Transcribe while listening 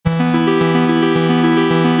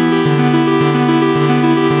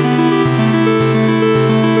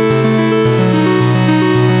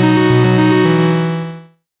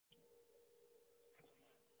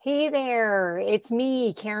it's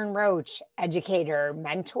me, Karen Roach, educator,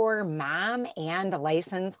 mentor, mom, and a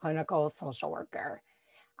licensed clinical social worker.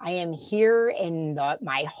 I am here in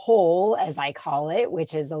my hole, as I call it,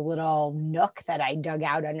 which is a little nook that I dug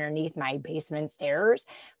out underneath my basement stairs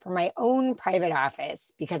for my own private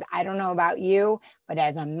office, because I don't know about you, but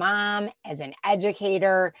as a mom, as an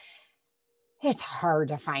educator, it's hard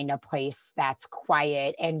to find a place that's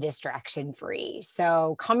quiet and distraction free.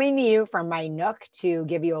 So, coming to you from my nook to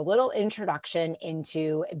give you a little introduction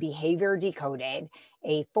into Behavior Decoded,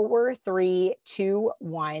 a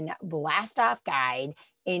 4-3-2-1 blast off guide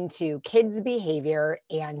into kids' behavior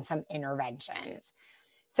and some interventions.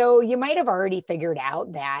 So, you might have already figured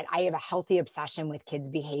out that I have a healthy obsession with kids'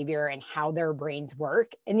 behavior and how their brains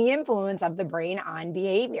work and the influence of the brain on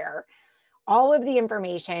behavior. All of the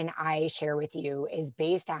information I share with you is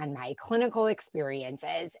based on my clinical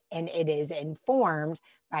experiences, and it is informed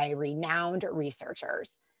by renowned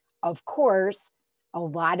researchers. Of course, a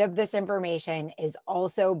lot of this information is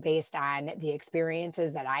also based on the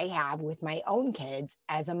experiences that I have with my own kids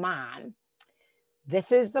as a mom.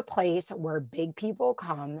 This is the place where big people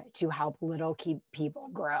come to help little people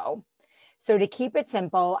grow. So to keep it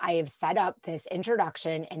simple, I have set up this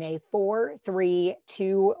introduction in a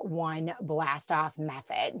 4-3-2-1 blast off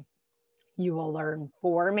method. You will learn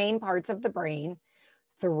 4 main parts of the brain,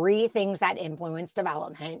 3 things that influence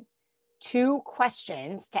development, 2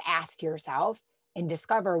 questions to ask yourself, and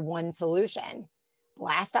discover 1 solution.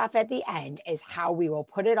 Blast off at the end is how we will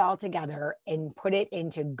put it all together and put it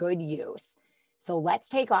into good use. So let's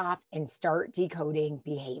take off and start decoding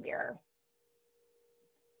behavior.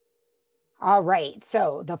 All right,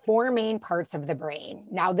 so the 4 main parts of the brain.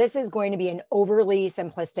 Now, this is going to be an overly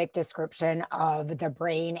simplistic description of the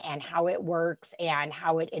brain and how it works and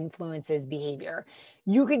how it influences behavior.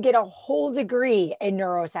 You could get a whole degree in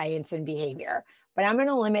neuroscience and behavior, but I'm going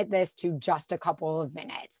to limit this to just a couple of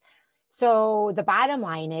minutes. So the bottom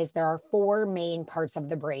line is there are 4 main parts of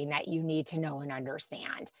the brain that you need to know and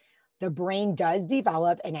understand. The brain does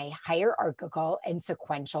develop in a hierarchical and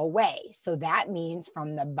sequential way. So that means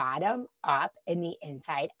from the bottom up and the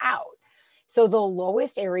inside out. So the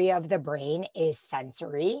lowest area of the brain is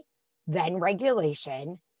sensory, then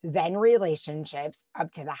regulation, then relationships,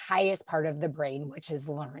 up to the highest part of the brain, which is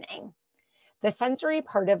learning. The sensory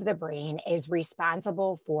part of the brain is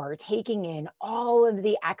responsible for taking in all of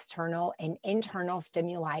the external and internal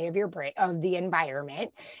stimuli of your brain, of the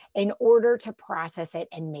environment, in order to process it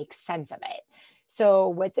and make sense of it. So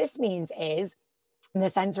what this means is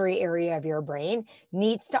the sensory area of your brain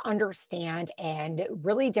needs to understand and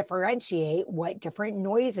really differentiate what different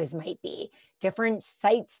noises might be, different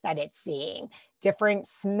sights that it's seeing, different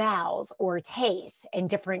smells or tastes,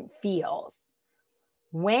 and different feels.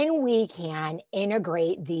 When we can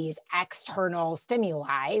integrate these external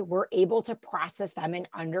stimuli, we're able to process them and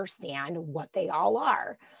understand what they all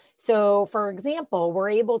are. So, for example, we're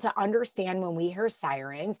able to understand when we hear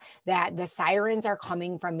sirens that the sirens are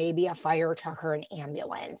coming from maybe a fire truck or an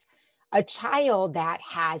ambulance. A child that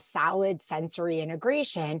has solid sensory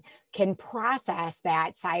integration can process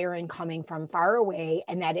that siren coming from far away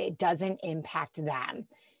and that it doesn't impact them.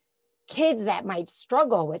 Kids that might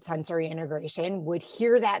struggle with sensory integration would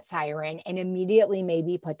hear that siren and immediately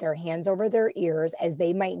maybe put their hands over their ears, as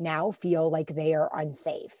they might now feel like they are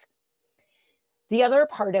unsafe. The other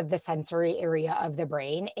part of the sensory area of the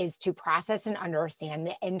brain is to process and understand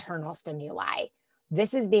the internal stimuli.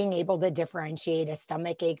 This is being able to differentiate a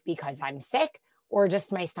stomach ache because I'm sick, or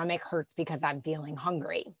just my stomach hurts because I'm feeling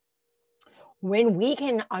hungry. When we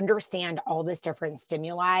can understand all this different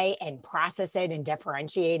stimuli and process it and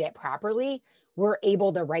differentiate it properly, we're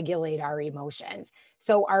able to regulate our emotions.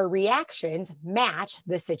 So our reactions match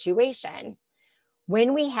the situation.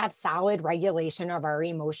 When we have solid regulation of our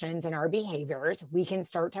emotions and our behaviors, we can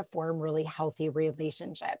start to form really healthy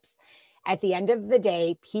relationships. At the end of the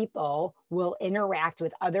day, people will interact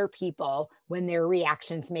with other people when their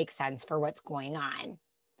reactions make sense for what's going on.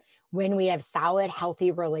 When we have solid,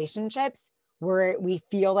 healthy relationships, we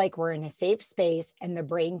feel like we're in a safe space and the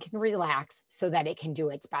brain can relax so that it can do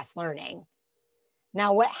its best learning.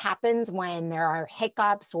 Now, what happens when there are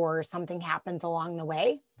hiccups or something happens along the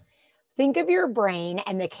way? Think of your brain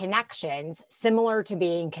and the connections similar to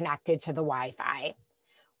being connected to the Wi-Fi.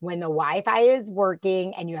 When the Wi-Fi is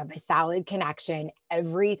working and you have a solid connection,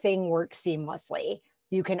 everything works seamlessly.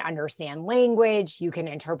 You can understand language, you can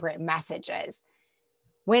interpret messages.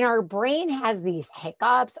 When our brain has these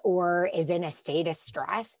hiccups or is in a state of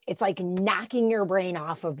stress, it's like knocking your brain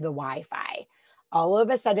off of the Wi-Fi. All of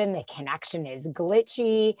a sudden, the connection is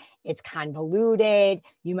glitchy, it's convoluted,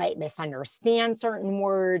 you might misunderstand certain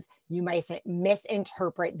words, you might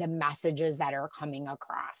misinterpret the messages that are coming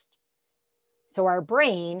across. So our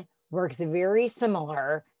brain works very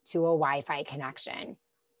similar to a Wi-Fi connection.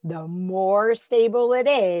 The more stable it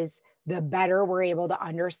is, the better we're able to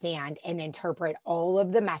understand and interpret all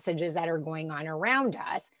of the messages that are going on around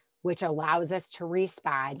us, which allows us to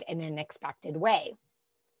respond in an expected way.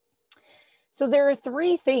 So there are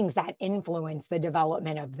three things that influence the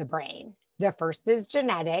development of the brain. The first is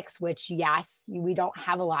genetics, which, yes, we don't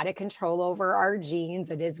have a lot of control over our genes.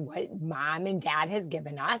 It is what mom and dad has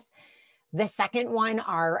given us. The second one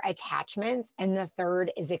are attachments, and the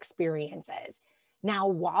third is experiences. Now,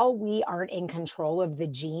 while we aren't in control of the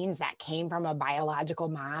genes that came from a biological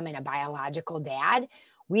mom and a biological dad,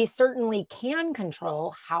 we certainly can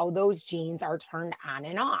control how those genes are turned on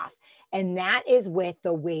and off. And that is with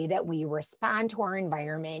the way that we respond to our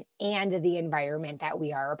environment and the environment that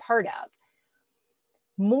we are a part of.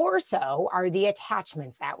 More so are the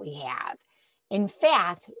attachments that we have. In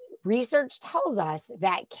fact, research tells us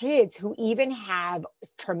that kids who even have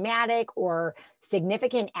traumatic or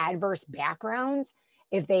significant adverse backgrounds,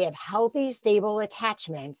 if they have healthy, stable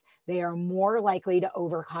attachments, they are more likely to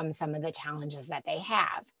overcome some of the challenges that they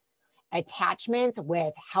have. Attachments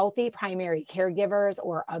with healthy primary caregivers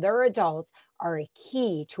or other adults are a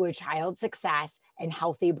key to a child's success and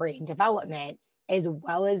healthy brain development, as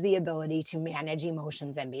well as the ability to manage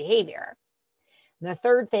emotions and behavior. The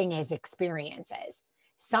third thing is experiences.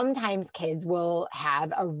 Sometimes kids will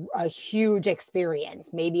have a huge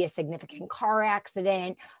experience, maybe a significant car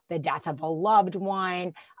accident, the death of a loved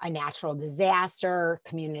one, a natural disaster,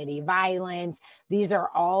 community violence. These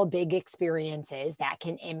are all big experiences that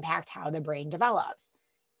can impact how the brain develops.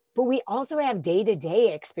 But we also have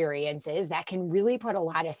day-to-day experiences that can really put a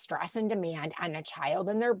lot of stress and demand on a child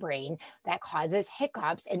and their brain that causes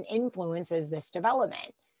hiccups and influences this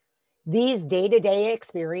development. These day-to-day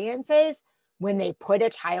experiences, when they put a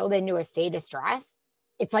child into a state of stress,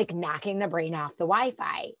 it's like knocking the brain off the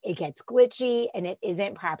Wi-Fi. It gets glitchy and it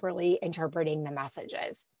isn't properly interpreting the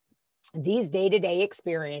messages. These day-to-day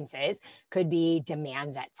experiences could be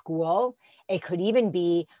demands at school. It could even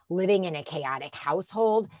be living in a chaotic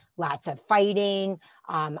household, lots of fighting,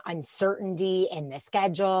 uncertainty in the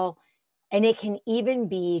schedule. And it can even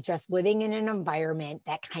be just living in an environment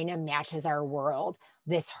that kind of matches our world.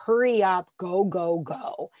 This hurry up, go, go,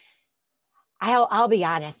 go. I'll be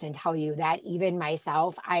honest and tell you that even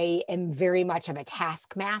myself, I am very much of a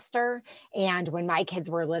taskmaster. And when my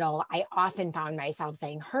kids were little, I often found myself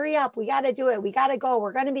saying, hurry up, we got to do it. We got to go.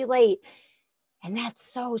 We're going to be late. And that's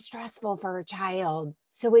so stressful for a child.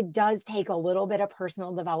 So it does take a little bit of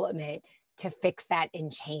personal development to fix that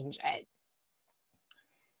and change it.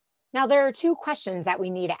 Now, there are two questions that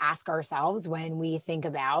we need to ask ourselves when we think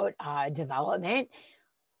about development.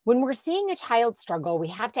 When we're seeing a child struggle, we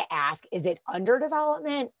have to ask, is it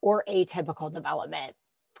underdevelopment or atypical development?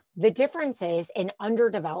 The difference is in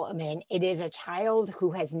underdevelopment, it is a child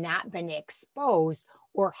who has not been exposed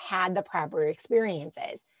or had the proper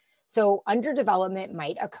experiences. So underdevelopment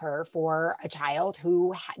might occur for a child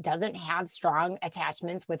who doesn't have strong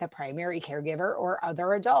attachments with a primary caregiver or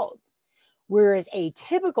other adult. Whereas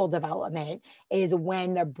atypical development is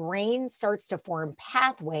when the brain starts to form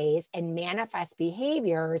pathways and manifest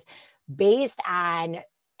behaviors based on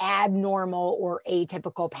abnormal or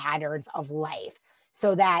atypical patterns of life.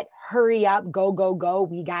 So that hurry up, go, go, go,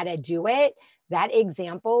 we got to do it. That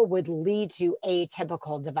example would lead to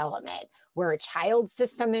atypical development, where a child's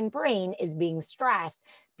system and brain is being stressed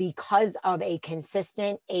because of a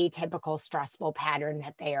consistent atypical stressful pattern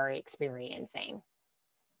that they are experiencing.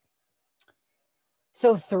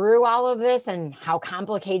 So through all of this and how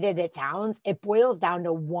complicated it sounds, it boils down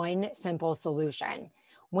to one simple solution.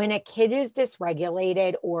 When a kid is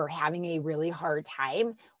dysregulated or having a really hard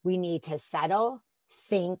time, we need to settle,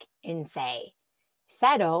 think, and say.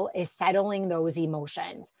 Settle is settling those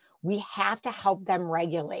emotions. We have to help them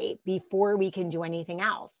regulate before we can do anything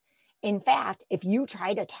else. In fact, if you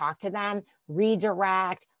try to talk to them,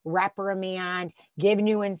 redirect, reprimand, give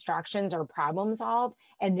new instructions, or problem solve,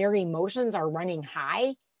 and their emotions are running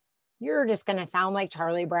high, you're just going to sound like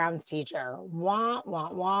Charlie Brown's teacher. Wah,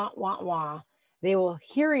 wah, wah, wah, wah. They will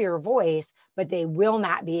hear your voice, but they will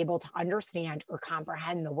not be able to understand or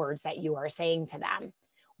comprehend the words that you are saying to them.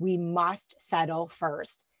 We must settle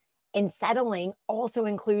first. And settling also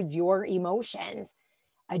includes your emotions.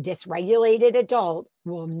 A dysregulated adult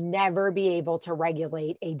will never be able to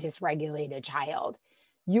regulate a dysregulated child.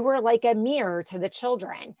 You are like a mirror to the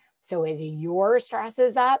children. So as your stress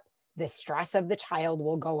is up, the stress of the child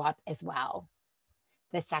will go up as well.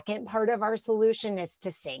 The second part of our solution is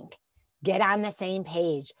to sync. Get on the same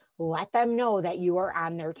page. Let them know that you are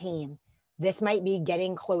on their team. This might be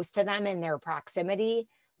getting close to them in their proximity,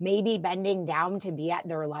 maybe bending down to be at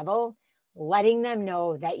their level, letting them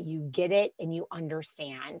know that you get it and you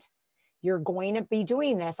understand. You're going to be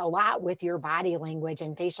doing this a lot with your body language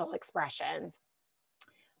and facial expressions.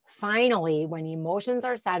 Finally, when emotions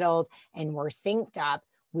are settled and we're synced up,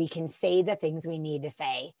 we can say the things we need to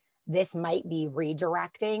say. This might be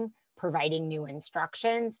redirecting, providing new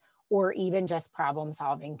instructions, or even just problem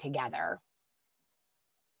solving together.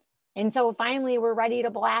 And so finally, we're ready to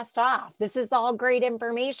blast off. This is all great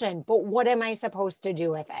information, but what am I supposed to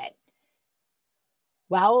do with it?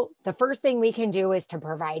 Well, the first thing we can do is to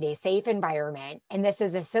provide a safe environment. And this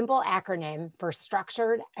is a simple acronym for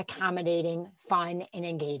structured, accommodating, fun, and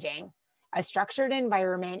engaging. A structured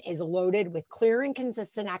environment is loaded with clear and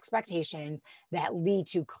consistent expectations that lead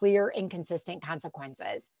to clear and consistent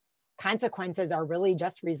consequences. Consequences are really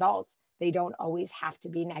just results. They don't always have to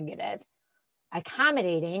be negative.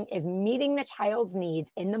 Accommodating is meeting the child's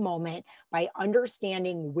needs in the moment by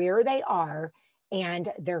understanding where they are and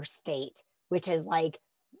their state, which is like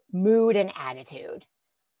mood and attitude.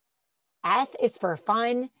 F is for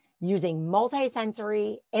fun, using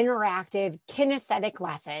multisensory, interactive, kinesthetic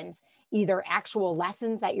lessons, either actual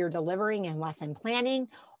lessons that you're delivering in lesson planning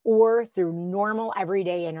or through normal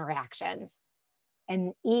everyday interactions.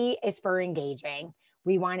 And E is for engaging.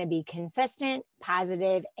 We want to be consistent,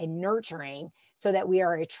 positive, and nurturing so that we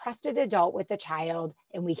are a trusted adult with the child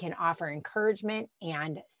and we can offer encouragement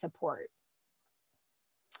and support.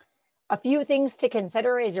 A few things to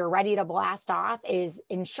consider as you're ready to blast off is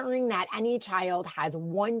ensuring that any child has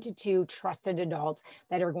 1 to 2 trusted adults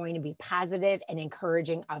that are going to be positive and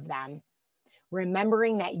encouraging of them.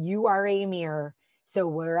 Remembering that you are a mirror, so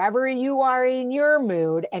wherever you are in your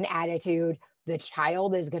mood and attitude, the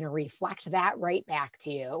child is going to reflect that right back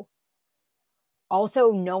to you.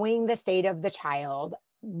 Also, knowing the state of the child,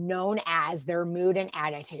 known as their mood and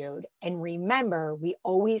attitude. And remember, we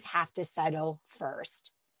always have to settle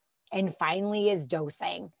first. And finally is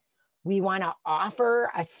dosing. We want to offer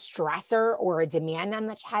a stressor or a demand on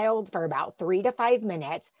the child for about 3 to 5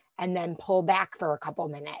 minutes and then pull back for a couple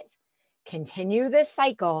minutes. Continue this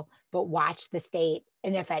cycle, but watch the state.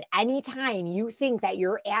 And if at any time you think that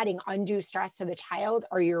you're adding undue stress to the child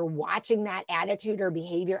or you're watching that attitude or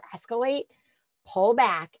behavior escalate, pull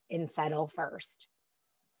back and settle first.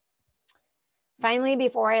 Finally,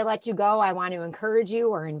 before I let you go, I want to encourage you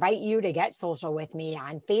or invite you to get social with me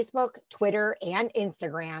on Facebook, Twitter, and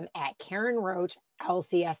Instagram at Karen Roach,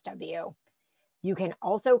 LCSW. You can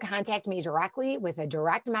also contact me directly with a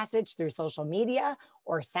direct message through social media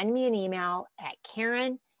or send me an email at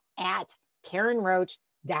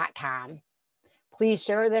karen@karenroach.com. Please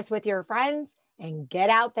share this with your friends and get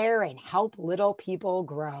out there and help little people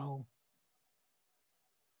grow.